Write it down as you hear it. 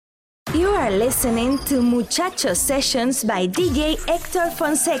You are listening to Muchacho Sessions by DJ Hector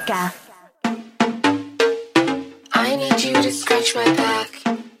Fonseca. I need you to scratch my back,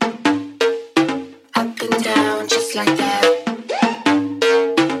 up and down just like that.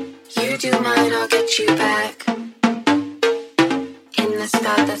 You do mine, I'll get you back, in the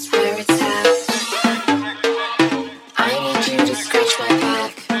spot that's where it's at. I need you to scratch my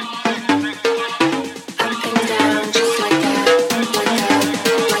back, up and down just like that, like that,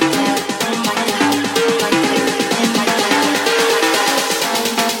 like that, like that, like that, like that.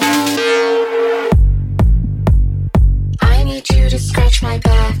 I need you to scratch my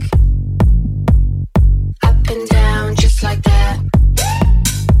back, up and down just like that.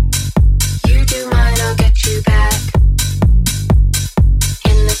 You do mine, I'll get you back,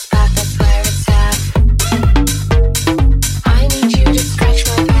 in the spot that's where it's at. I need you to scratch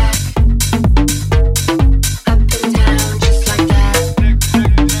my back, up and down just like that.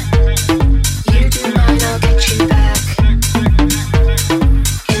 You do mine, I'll get you back,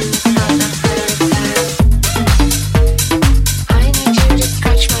 in the spot that's where it's at. I need you to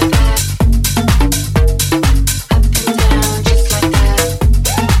scratch my back, up and down just like that.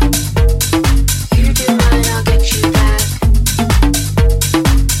 You do mine, I'll get you back,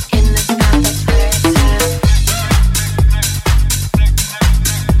 in the spot that's where it's at.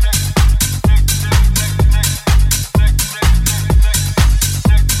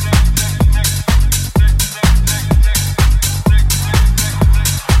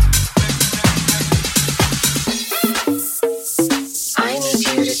 I need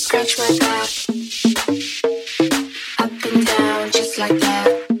you to scratch my back, up and down just like that.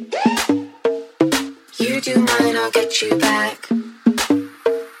 You do mine, I'll get you back,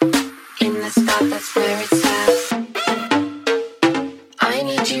 in the spot that's where it's at. I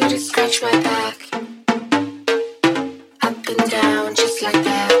need you to scratch my back, up and down just like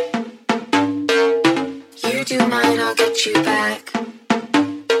that. You do mine, I'll get you back,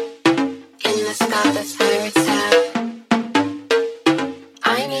 in the spot that's where it's at.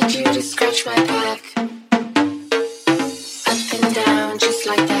 I need you to scratch my back, up and down just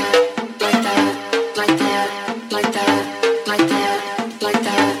like that, like that, like that, like that, like that, like that, like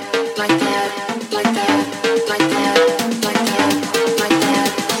that, like that, like that, like that, like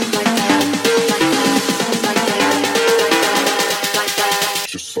that, like that, like that, like that, like that,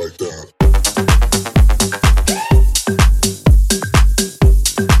 just like that.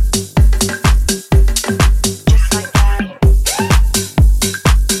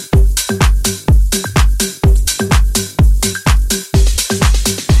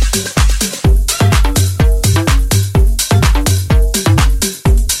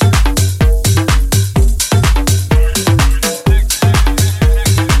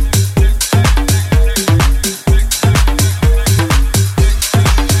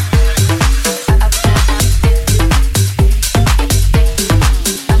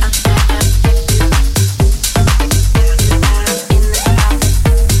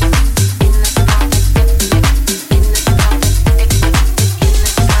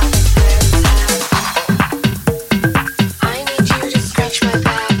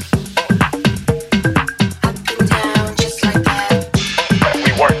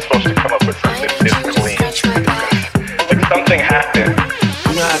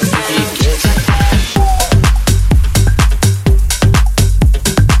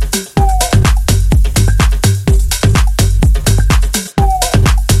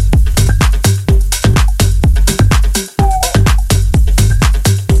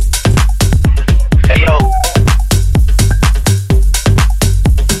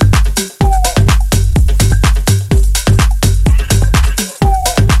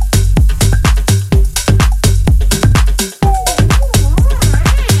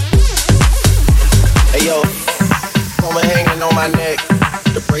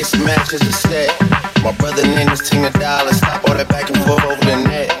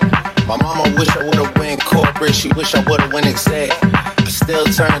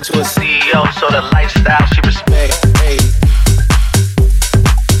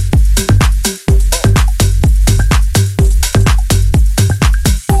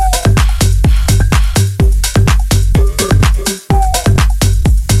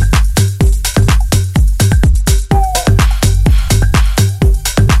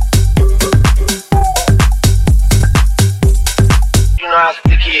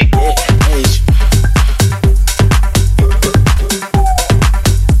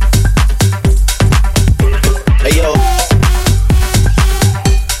 Hey yo,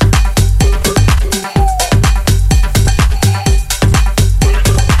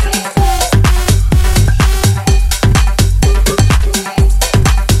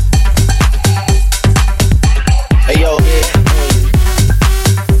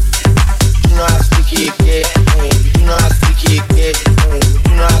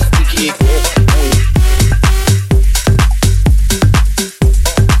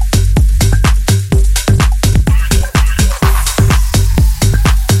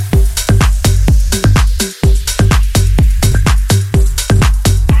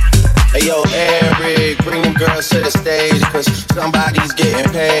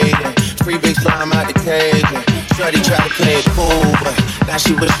 getting paid. Free big slime out the cage. Shorty tried to play it cool, but now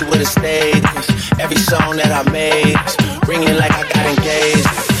she wish she would've stayed. Every song that I made, ringing like I got engaged.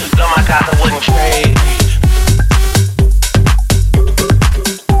 Blow my cock, I wouldn't trade.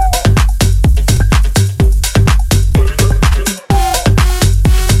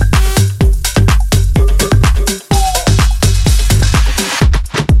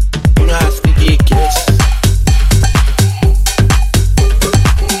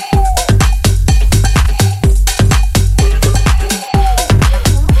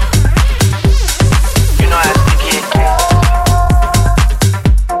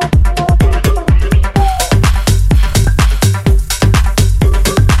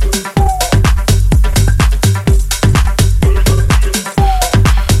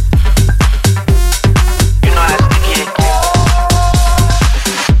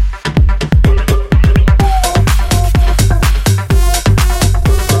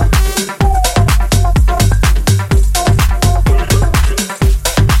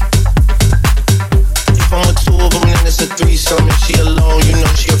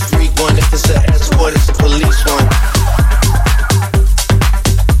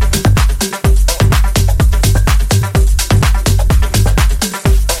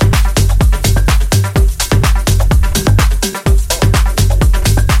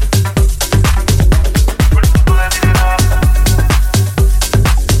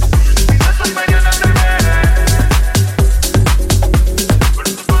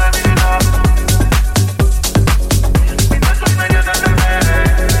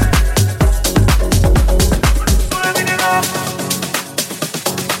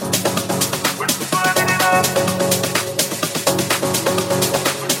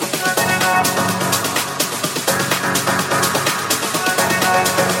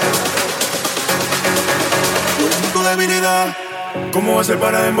 ¿Cómo hacer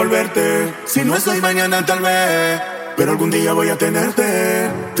para envolverte? Si no es hoy, mañana tal vez, pero algún día voy a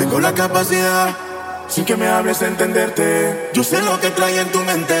tenerte. Tengo la capacidad, sin que me hables, de entenderte. Yo sé lo que trae en tu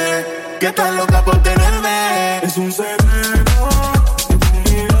mente, que estás loca por tenerme. Es un secreto,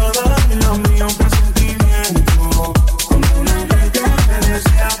 tu mirada y la mía, un presentimiento. Como un ángel que me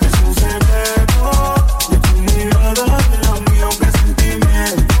desea. Es un secreto, tu mirada y la mía, un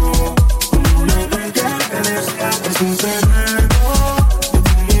presentimiento. Como un ángel que me desea. Es un secreto.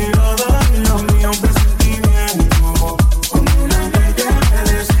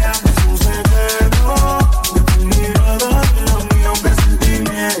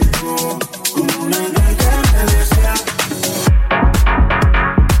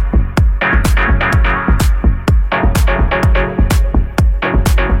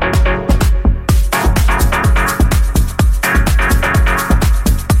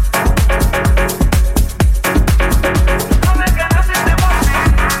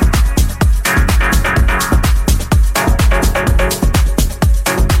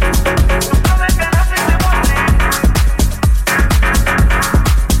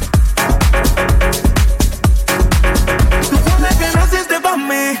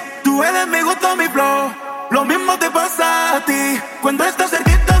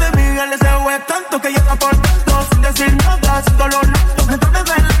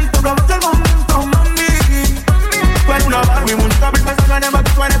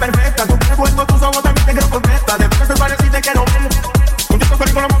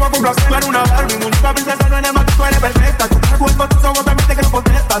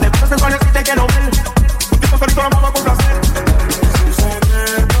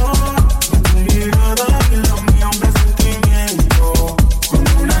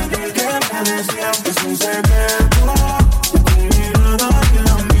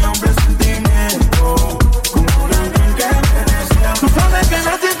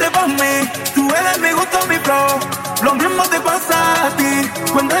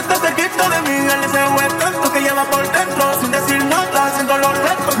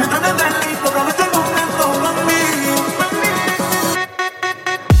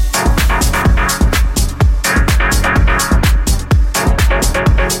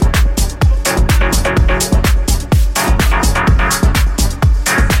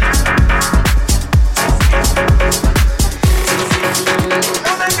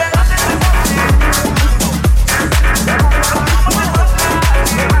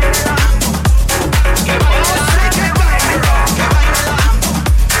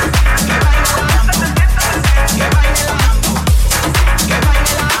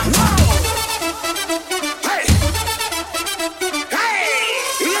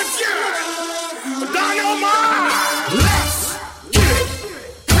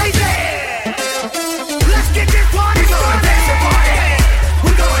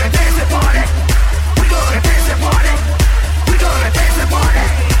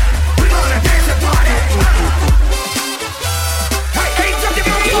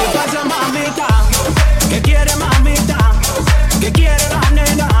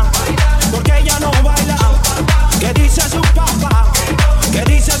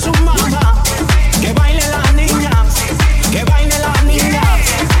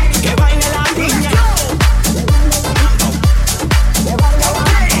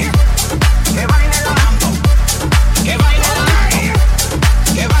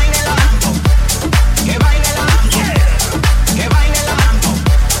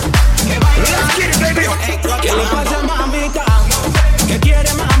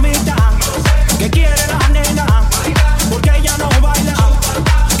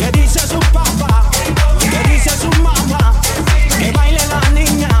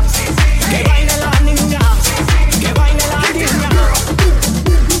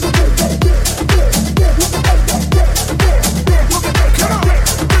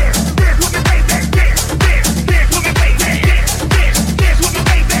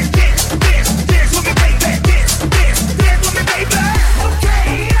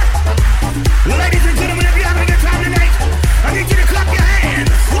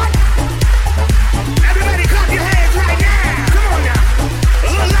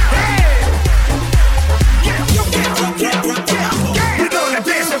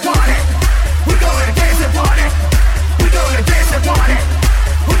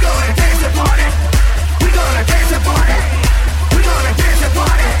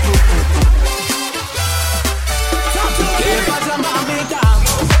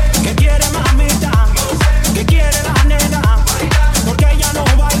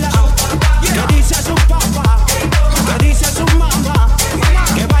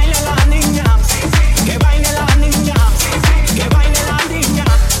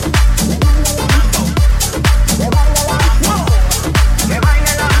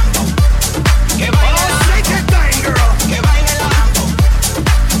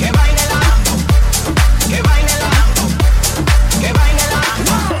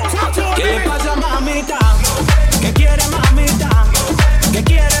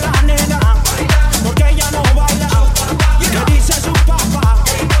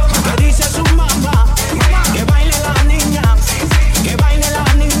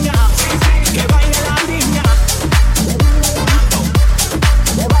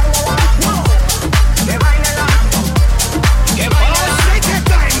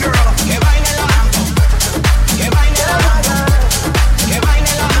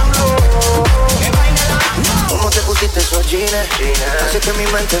 cine. Hace que mi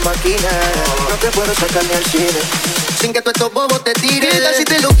mente maquine. No te puedo sacar ni al cine sin que tú estos bobos te tiren. ¿Qué tal si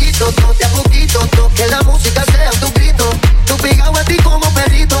te lo quito, de a poquito, que la música sea tu grito? Tú pegado a ti como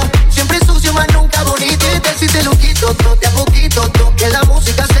perrito, siempre sucio mas nunca bonito. ¿Qué tal si te lo quito, de a poquito, que la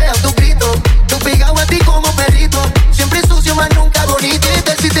música sea tu grito? Tú pegado a ti como perrito, siempre sucio mas nunca bonito. ¿Qué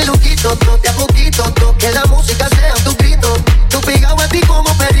tal si te lo quito, de a poquito, que la música sea tu grito? Tú pegado a ti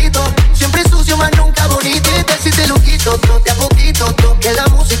como perrito, siempre sucio mas nunca bonito. ¿Qué tal si te lo quito, de a poquito, que la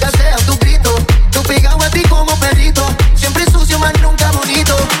música sea tu grito? Tú pegado a ti como perrito, siempre sucio mas nunca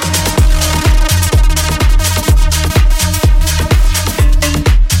bonito.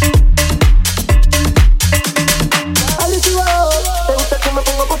 Agresivo, te gusta que me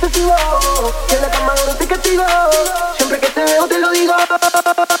pongo posesivo, que en la cama duro te castigo, siempre que te veo te lo digo.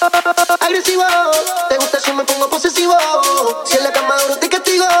 Agresivo, te gusta si me pongo posesivo, si en la cama duro te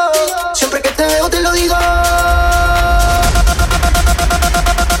castigo, siempre que te veo te lo digo.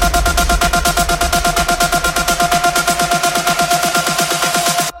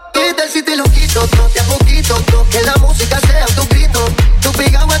 De a poquito, que la música sea tu grito. Tú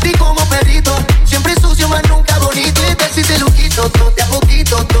pegado a ti como perrito, siempre sucio mas nunca bonito. ¿Qué tal si te lo quito, de a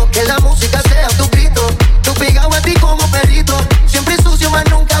poquito, que la música sea tu grito? Tú pegado a ti como perrito, siempre sucio mas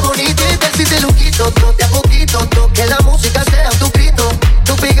nunca bonito. ¿Qué tal si te lo quito, de a poquito, que la música sea tu grito?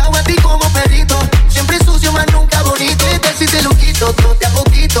 Tú pegado a ti como perrito, siempre sucio mas nunca bonito. ¿Qué tal si te lo quito, de a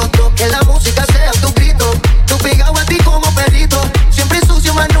poquito, que la música sea tu grito? Tú pegado a ti como perrito, siempre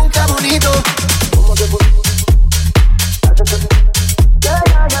sucio mas nunca bonito.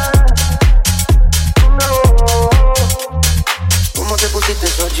 ¿Cómo te pusiste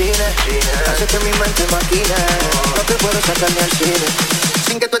esos jeans? Hace que mi mente maquine. No te puedo sacar ni al cine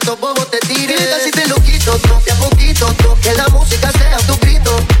sin que tú estos bobos te tiren. ¿Qué tal si te lo quito, de a poquito, que la música sea tu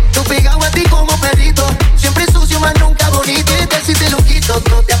grito? Tú pegado a ti como perrito, siempre sucio mas nunca bonito. ¿Qué tal si te lo quito,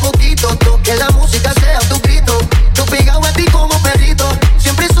 de a poquito, que la música sea tu grito? Tú pegado a ti como perrito,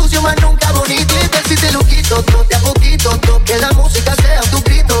 siempre sucio mas nunca bonito. ¿Qué tal si te lo quito, de a poquito, que la música sea tu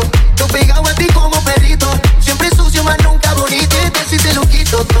grito? Tú pegado a ti como perrito, siempre sucio mas nunca bonito. ¿Qué tal si te lo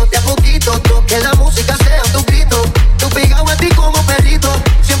quito, de a poquito, que la música sea tu grito? Tú pegado a ti como perrito,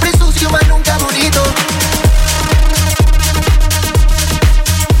 siempre sucio mas nunca bonito.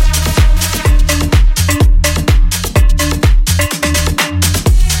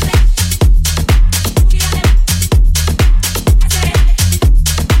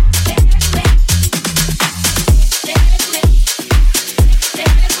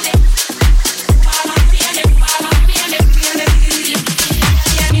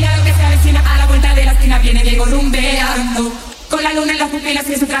 Con la luna en las pupilas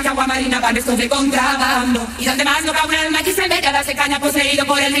y su traje agua marina van estos de contrabando. Y donde más no cabe un alma aquí se ve cada se caña poseído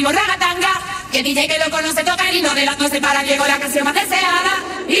por el ritmo ragatanga. Y el DJ que lo conoce toca el himno de las 12 para llegó la canción más deseada.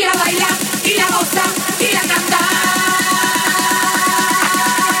 Y la baila, y la goza, y la canta.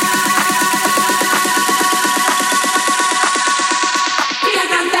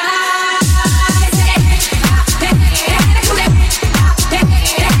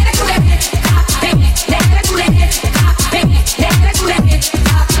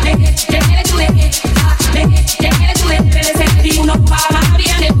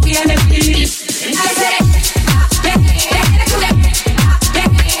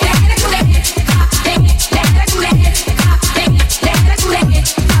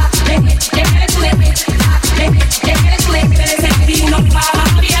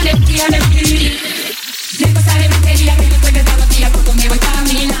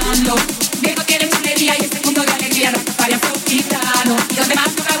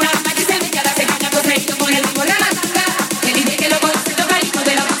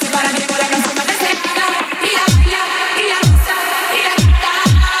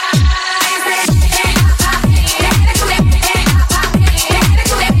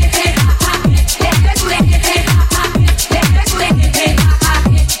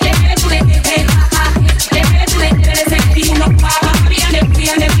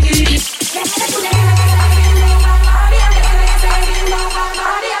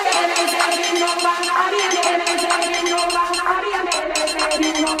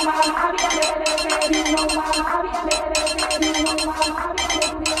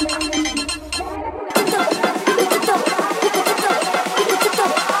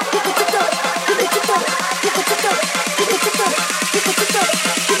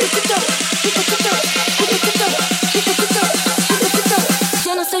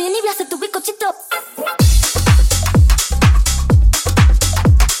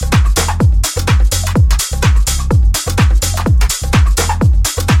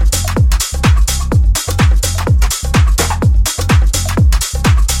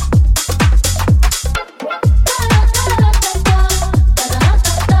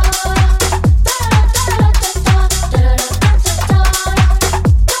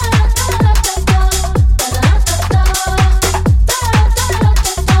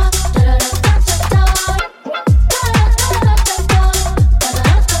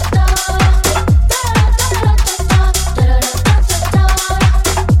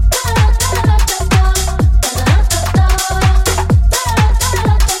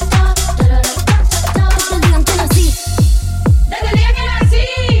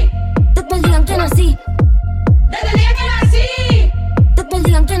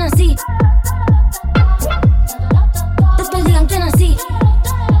 nací. Desde el día en que nací.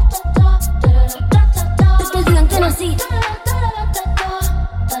 Desde el día en que nací.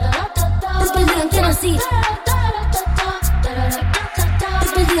 Desde el día en que nací.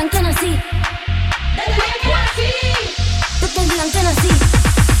 Desde el día en que nací. Desde el día en que nací.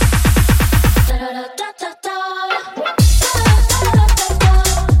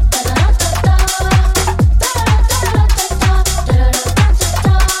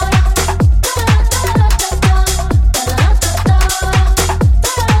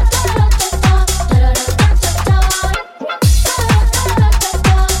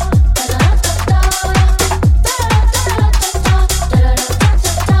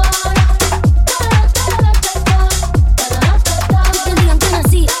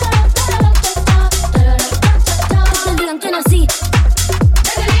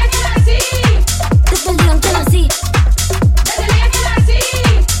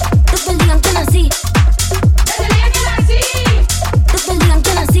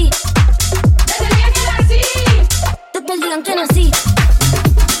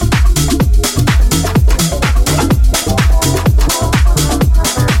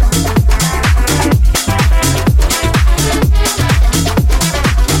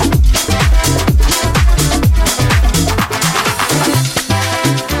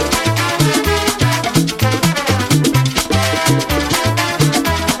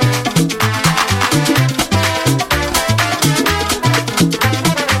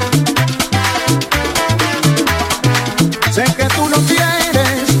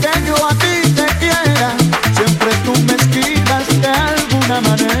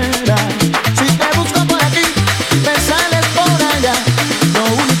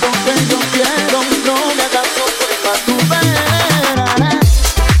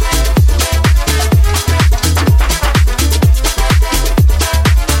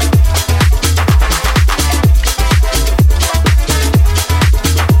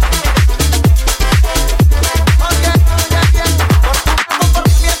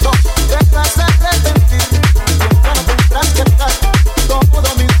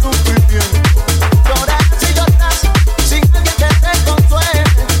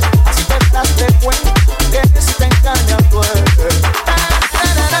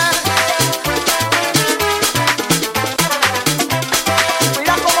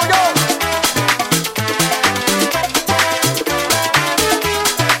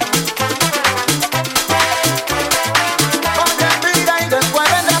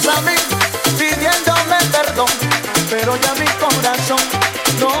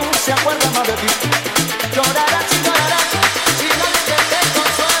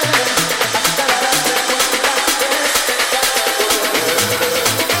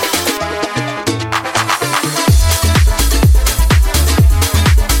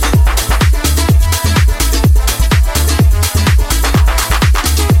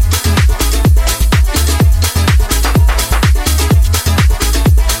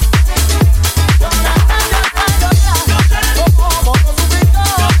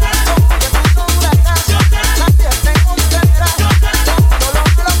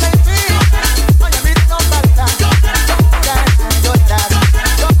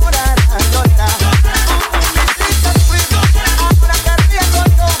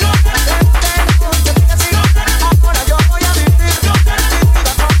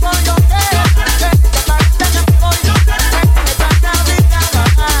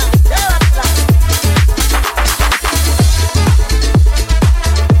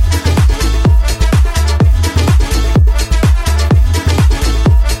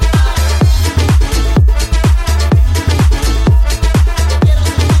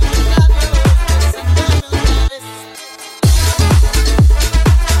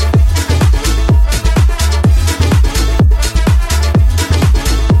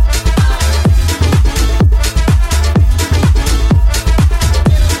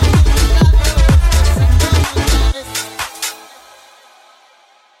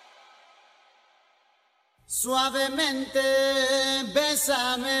 Suavemente,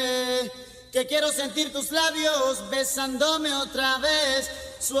 bésame, que quiero sentir tus labios besándome otra vez.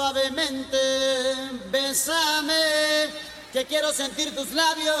 Suavemente, bésame, que quiero sentir tus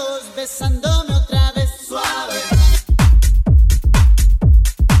labios besándome otra vez. Suave.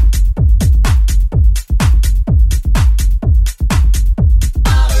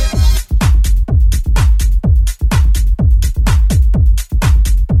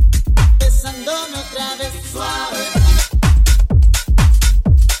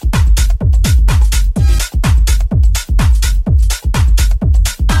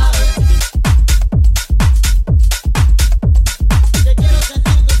 Que quiero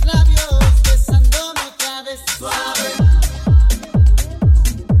sentir tus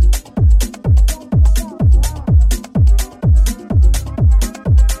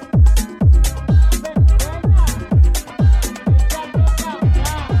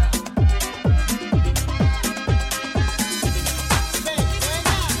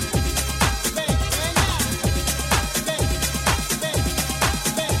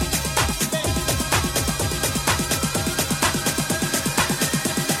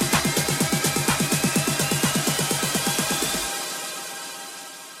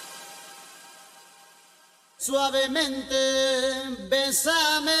Suavemente,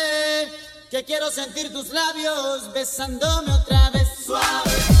 bésame, que quiero sentir tus labios besándome otra vez.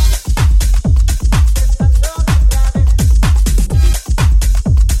 Suave.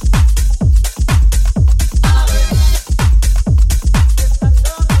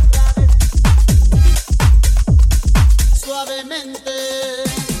 Suavemente.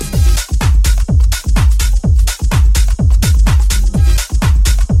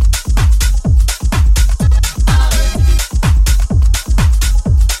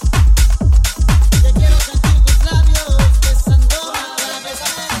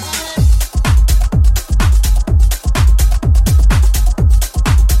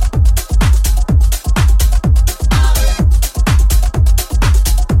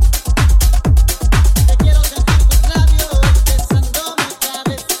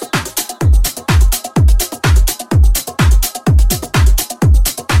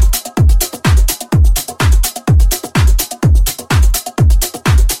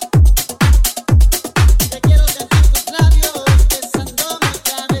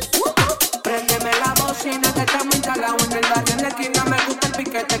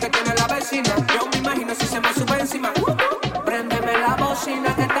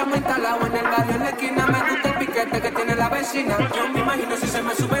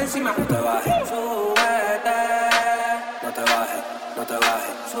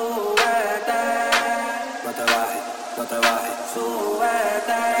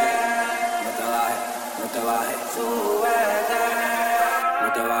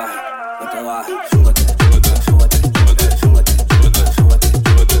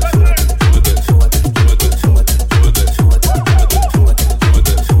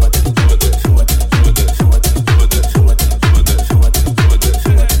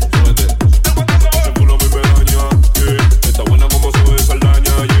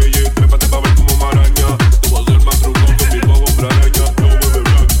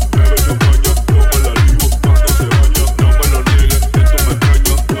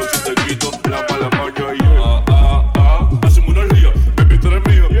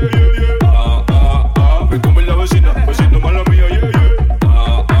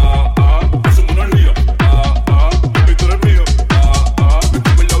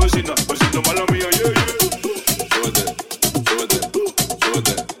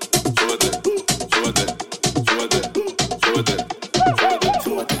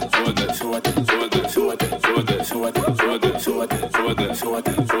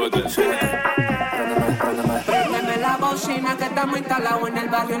 Préndeme la bocina que estamos instalados en el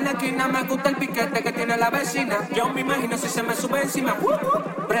barrio, en la esquina. Me gusta el piquete que tiene la vecina. Yo me imagino si se me sube encima.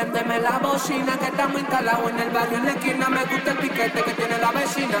 Préndeme la bocina que estamos instalados en el barrio, en la esquina. Me gusta el piquete que tiene la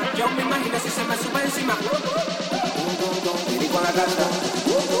vecina. Yo me imagino si se me sube encima. Dirijo a la casa.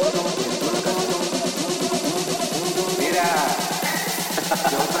 Mira,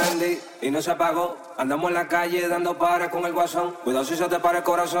 yo prendí y no se apagó. Andamos en la calle dando pares con el guasón. Cuidado si se te para el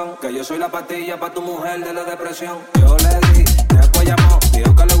corazón, que yo soy la pastilla pa' tu mujer de la depresión. Yo le di, después llamó,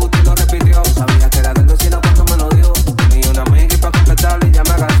 dijo que le gustó y lo repitió. Sabía que era del vecino cuando me lo dio. Tenía una amiga y pa' completarle y ya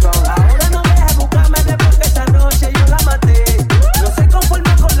me gastó. Ahora no dejes de buscarme después que esta noche yo la maté. No se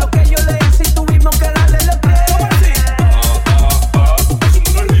conforma con lo que yo le hice y tuvimos que darle el play.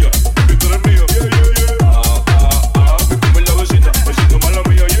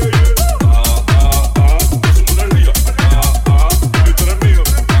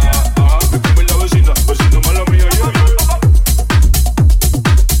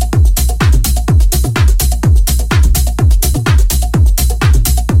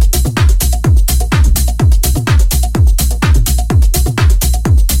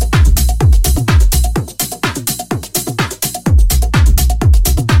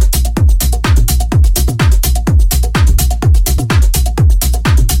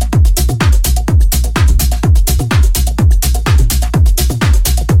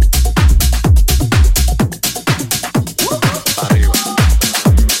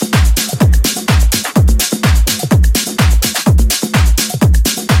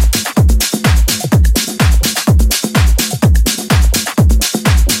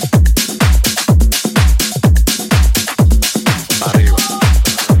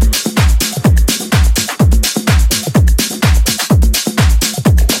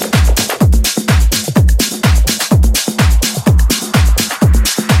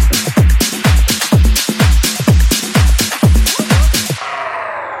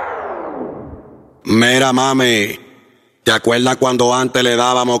 Mira, mami, ¿te acuerdas cuando antes le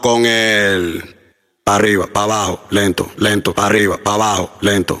dábamos con el pa' arriba, pa' abajo, lento, lento, pa' arriba, pa' abajo,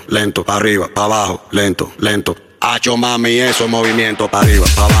 lento, lento, pa' arriba, pa' abajo, lento, lento? Hacho mami, eso movimiento para arriba,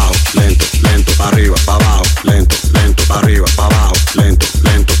 para abajo, lento, lento, para arriba, para abajo, lento, lento, para arriba, para abajo, lento,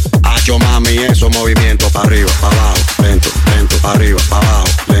 lento. Hacho mami, eso movimiento para arriba, para abajo, lento, lento, para arriba, para abajo,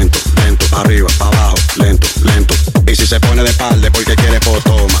 lento, lento, para arriba, para abajo, lento, lento. Y si se pone de espalda porque quiere, pues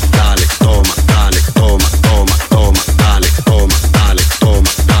toma, dale, toma, dale, toma, toma, toma, dale, toma, dale, toma,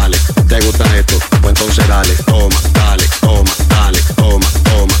 dale. ¿Te gusta esto? Pues entonces dale, toma, dale, toma, dale, toma,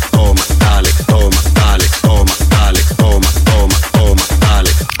 toma, toma, dale, toma, dale, toma, dale, toma, toma, toma,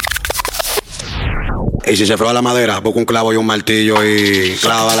 dale. Y si se froa la madera, busca un clavo y un martillo y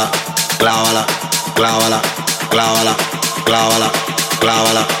clávala, clávala, clávala, clávala, clávala,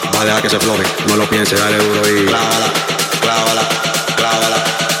 clávala. Va a dejar que se floje, no lo pienses, dale duro y clávala, clávala, clávala,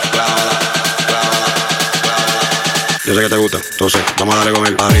 clávala, clávala, clávala. Yo sé que te gusta, entonces vamos a darle con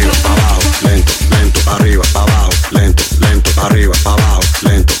él. Para arriba, para abajo, lento, lento, para arriba, para abajo, lento, lento, para arriba, para abajo,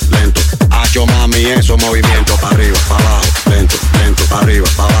 lento, lento. Hacho mami, eso movimiento para arriba, para abajo, lento, lento, para arriba,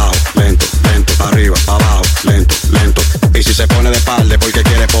 para abajo, lento, lento, para arriba, para abajo, lento, lento. Y si se pone de espalda porque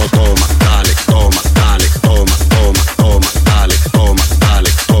quiere, pues toma, dale, toma, dale, toma, toma, toma, dale, toma, dale,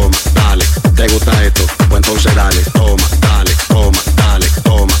 toma, dale. ¿Te gusta esto? Pues entonces dale, toma, dale, toma, dale,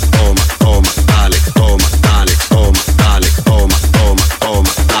 toma, toma, toma, dale, toma, dale, toma, dale, toma, toma, toma,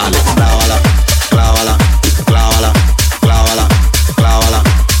 dale. Clávala, clávala, clávala, clávala, clávala,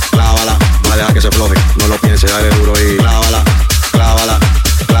 clávala. Va a dejar que se floje, no lo pienses, dale duro y clávala, clávala,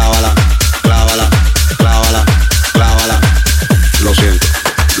 clávala, clávala, clávala, clávala. Lo siento,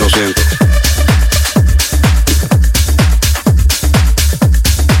 lo siento.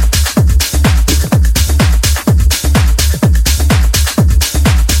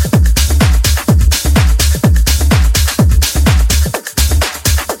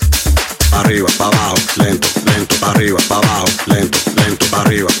 Arriba, para abajo, lento, lento, para arriba, para abajo, lento, lento, para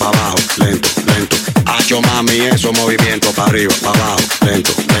arriba, para abajo, lento, lento. Hacho mami, eso movimiento para arriba, para abajo,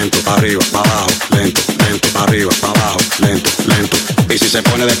 lento, lento, para arriba, para abajo, lento, lento, para arriba, para abajo, lento, lento. Y si se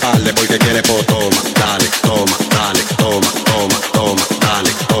pone de espalda porque quiere, pues toma, dale, toma, dale, toma, toma, toma,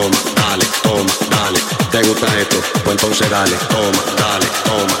 dale, toma, dale, toma, dale. ¿Te gusta esto? Pues entonces dale, toma, dale,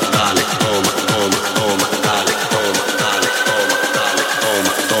 toma, dale, toma, toma, toma, dale, toma, dale, toma, dale,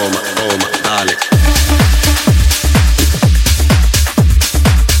 toma, toma, toma, dale.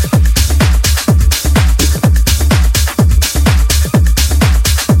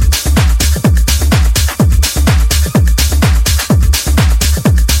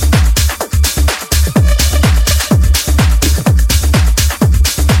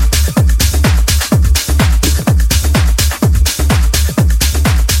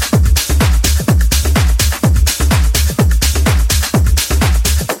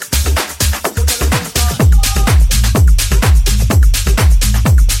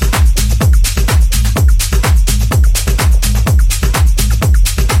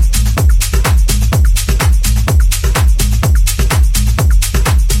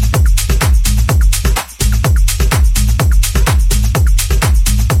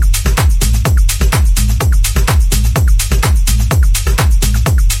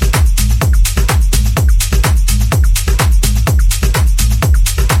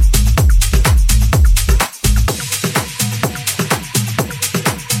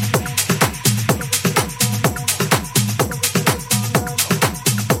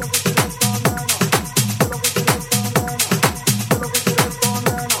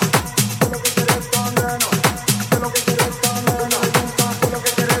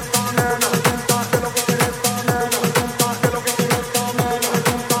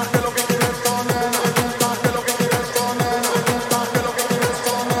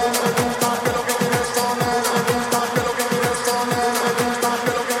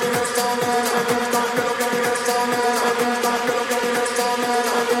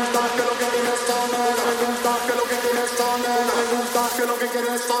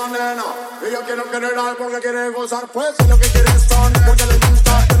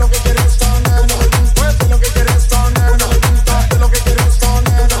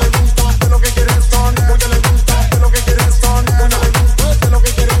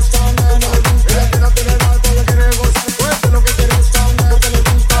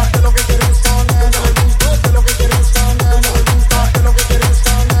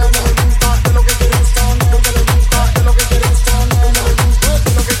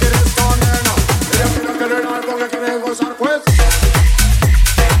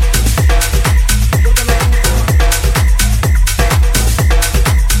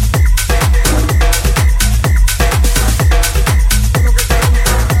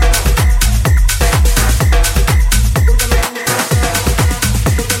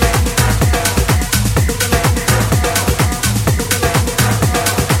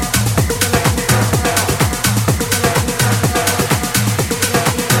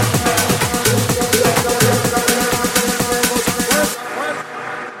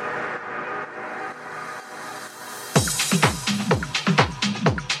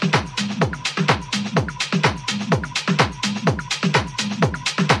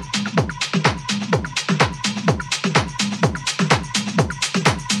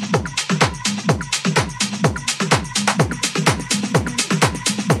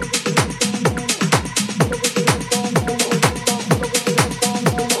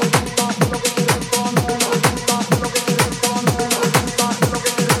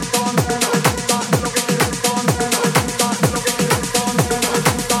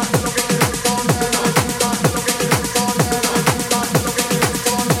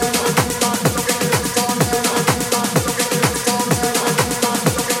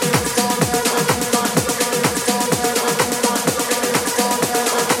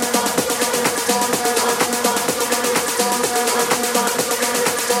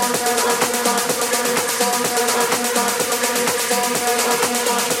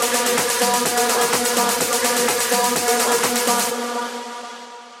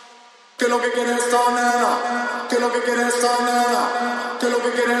 que quieres esta nena? ¿Qué es lo que quieres esta nena? ¿Qué es lo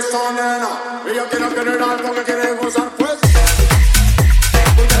que quieres esta nena? Ella quiere tener algo que quiere gozar, pues.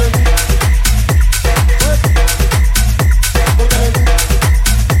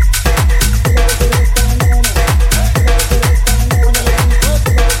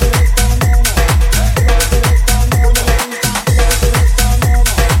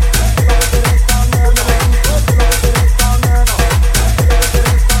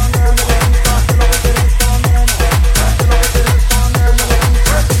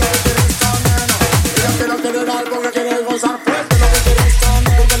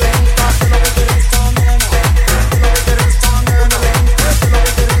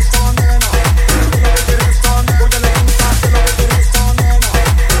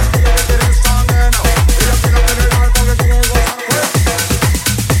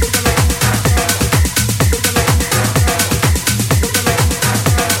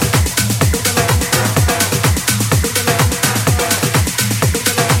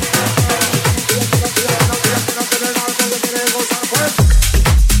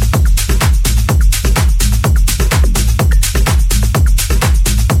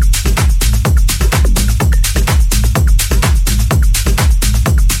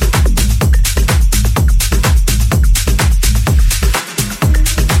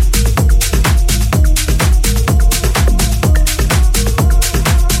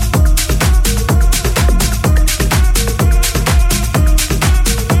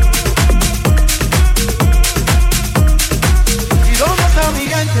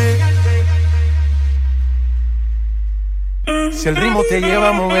 Si el ritmo te lleva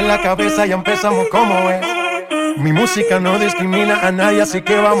a mover la cabeza, ya empezamos como es. Mi música no discrimina a nadie, así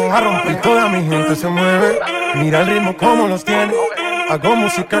que vamos a romper. Toda mi gente se mueve, mira el ritmo como los tiene. Hago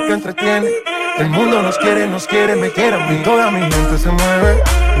música que entretiene. El mundo nos quiere, me quiere a mí. Toda mi gente se mueve,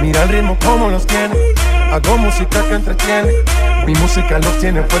 mira el ritmo como los tiene. Hago música que entretiene. Mi música los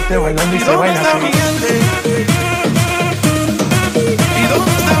tiene fuerte bailando y se baila así. ¿Y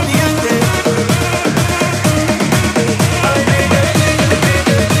dónde está mi gente?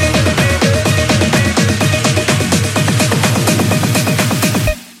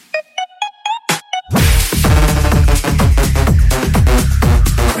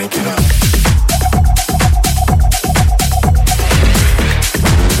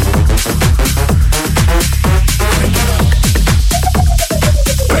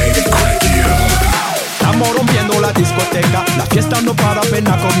 La fiesta no para,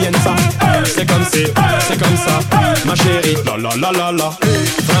 apenas comienza. C'est comme si, c'est comme ça, ma chérie. La la la la la.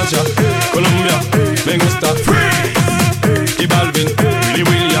 Francia, Colombia, me gusta. Freeze. Y Balvin, Willy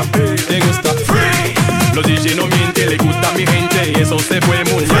William, me gusta. Freeze. Los DJ no mienten, le gusta a mi gente y eso se fue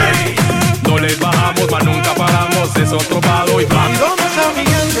muy bien. No les bajamos, mas nunca paramos, es otro palo y bam. ¿Y dónde está mi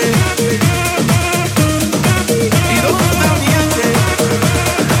gente? ¿Y dónde está mi gente?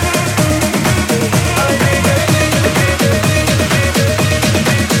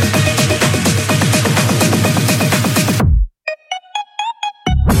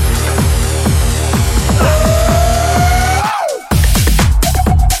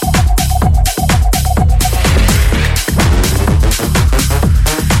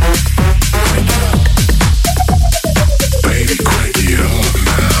 Baby, crank it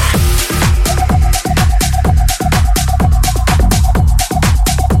up.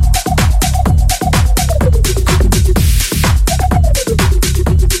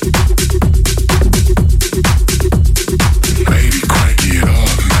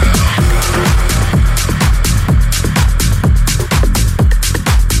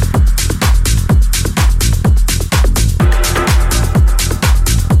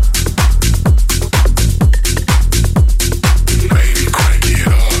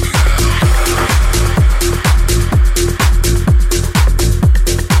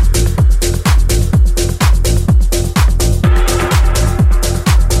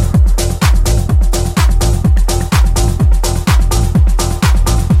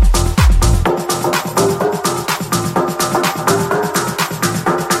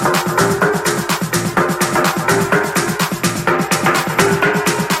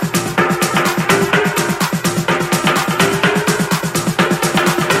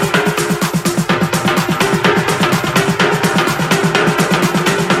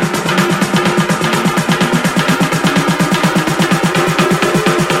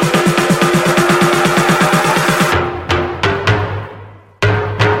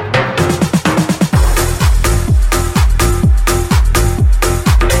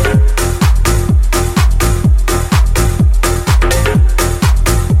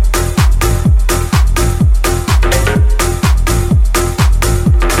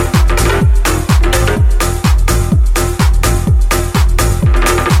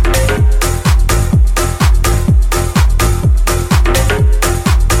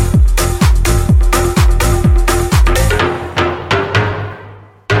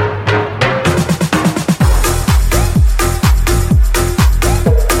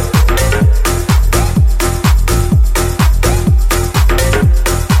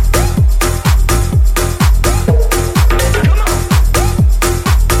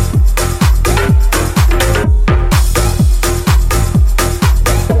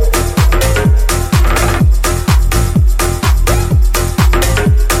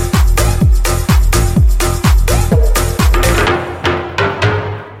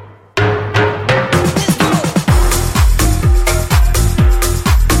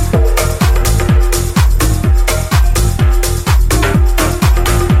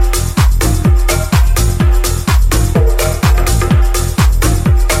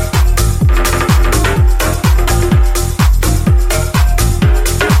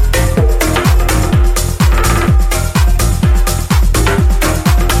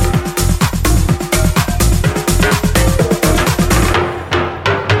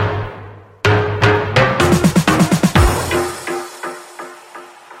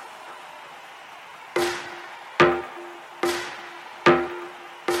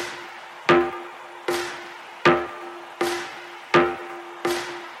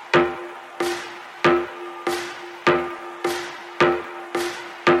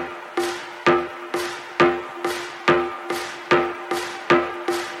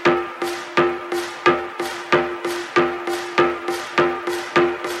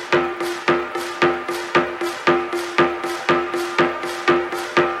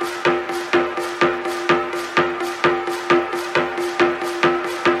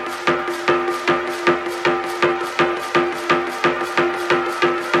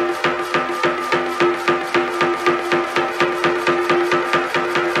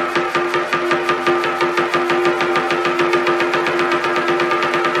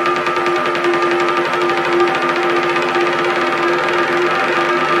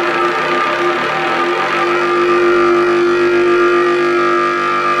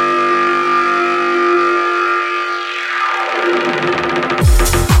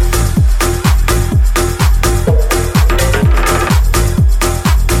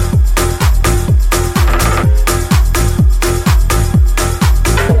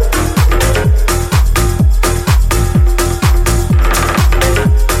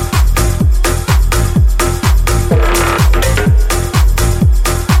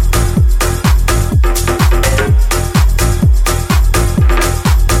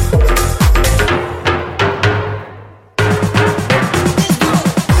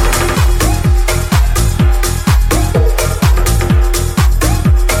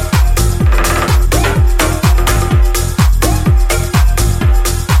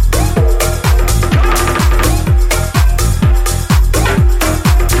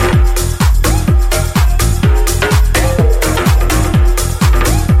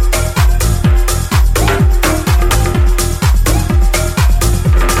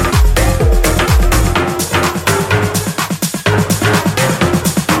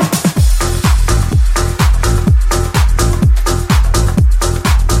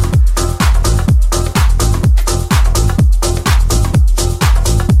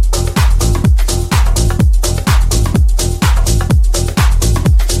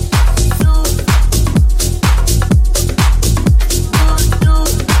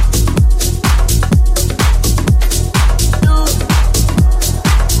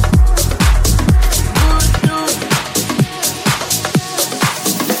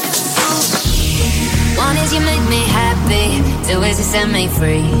 be too easy, set me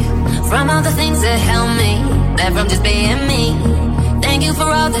free from all the things that held me back from just being me. Thank you for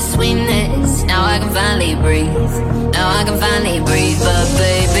all the sweetness. Now I can finally breathe. Now I can finally breathe. But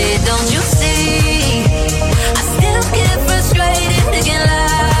baby, don't you see? I still get frustrated, I can't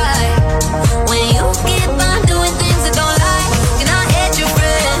lie. When you keep on doing things that don't lie. And I hate your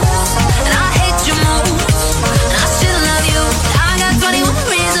friends, and I hate your moves, and I still love you. I got 21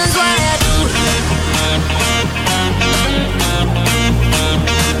 reasons why I do.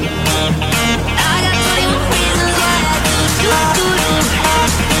 I got 21 reasons why I do.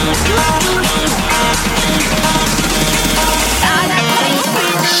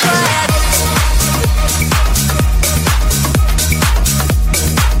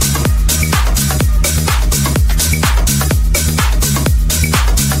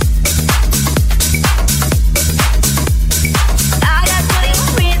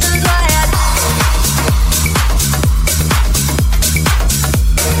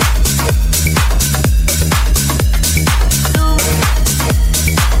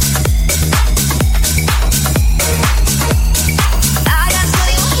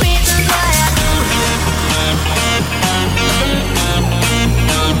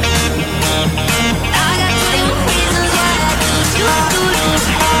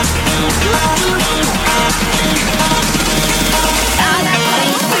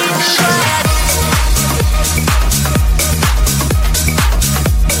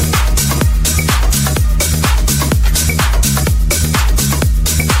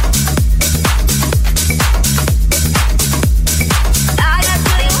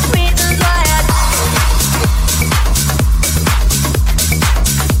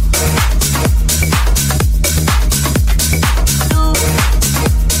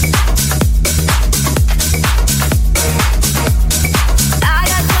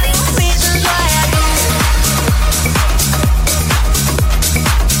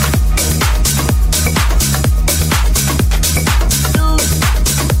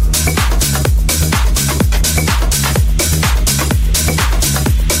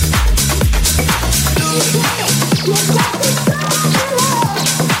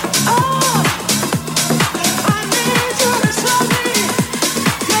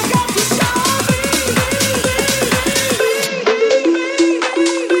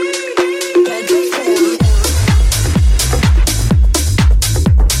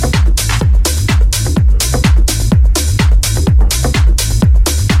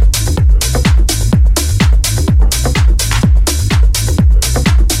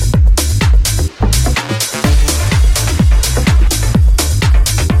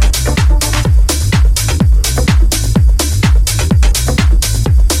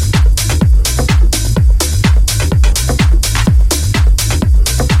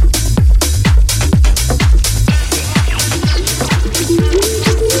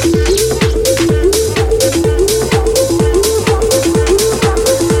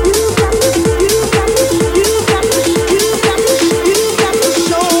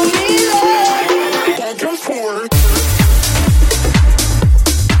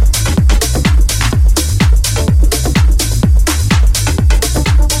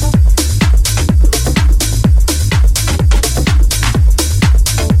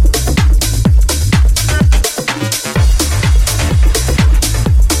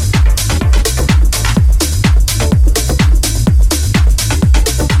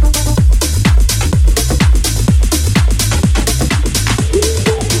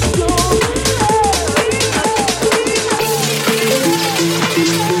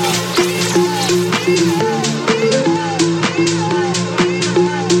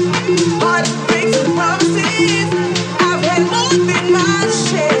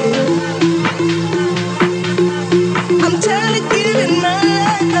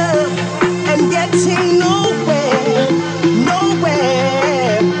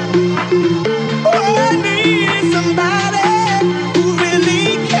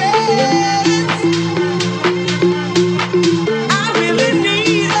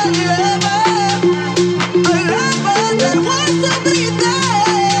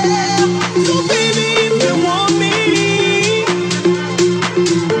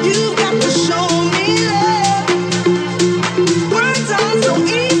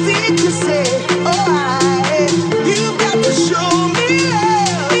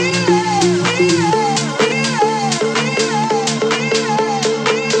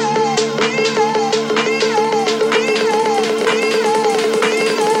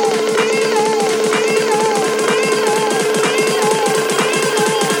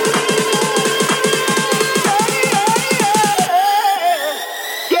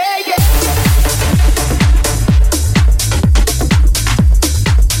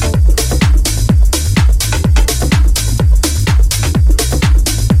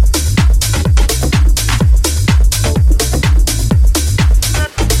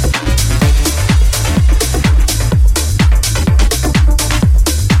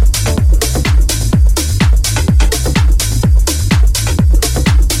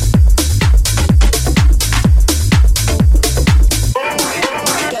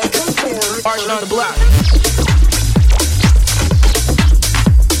 on the block.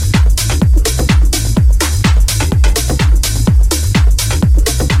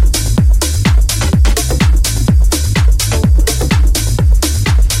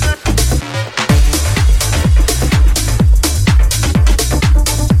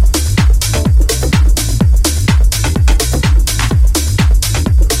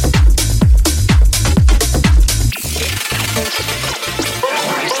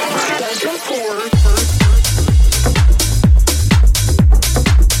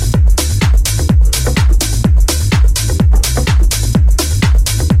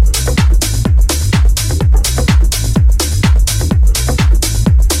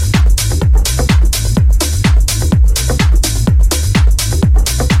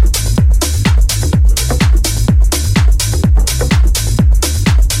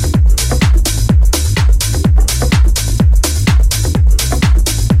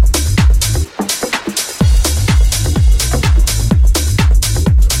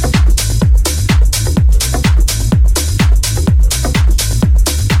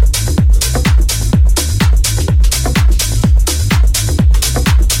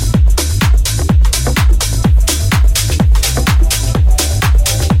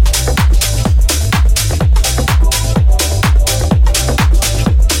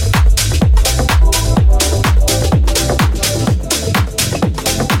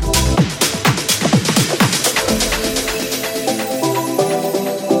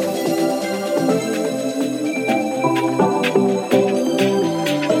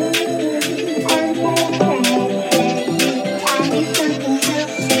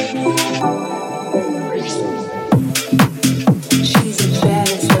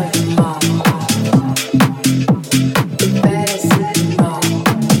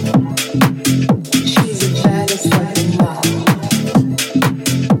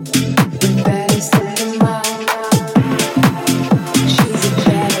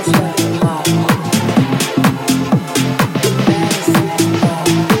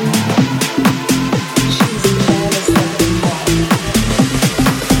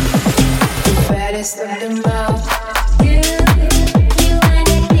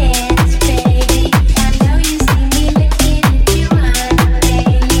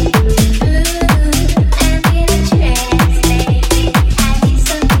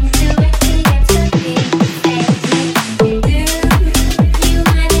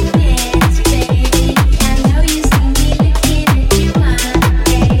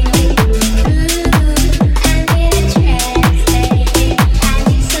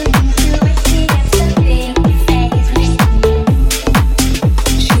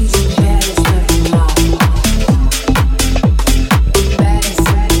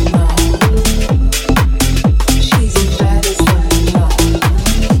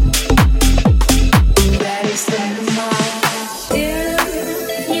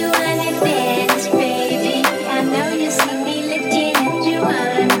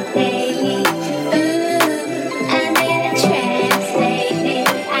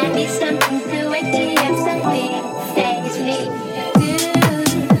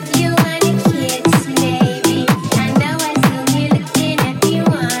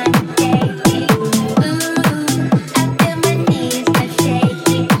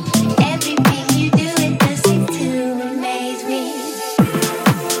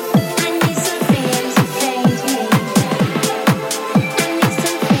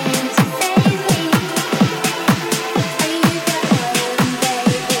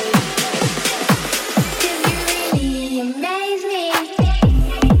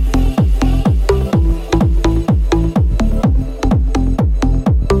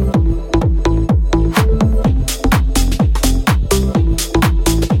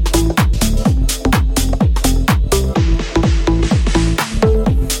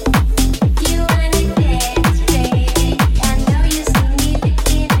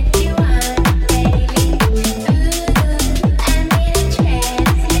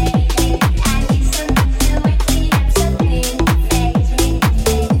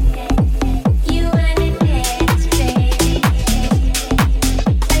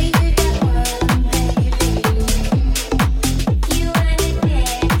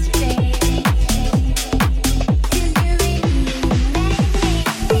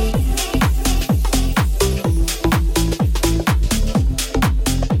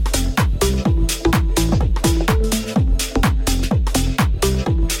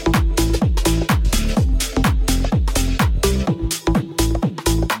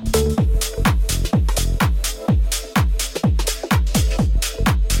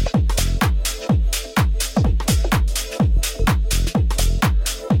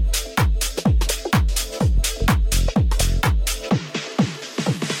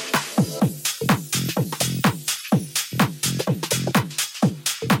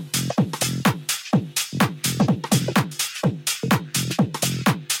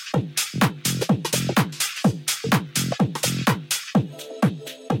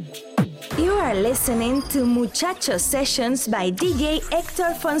 listening to Muchacho Sessions by DJ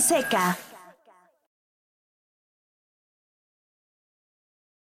Hector Fonseca.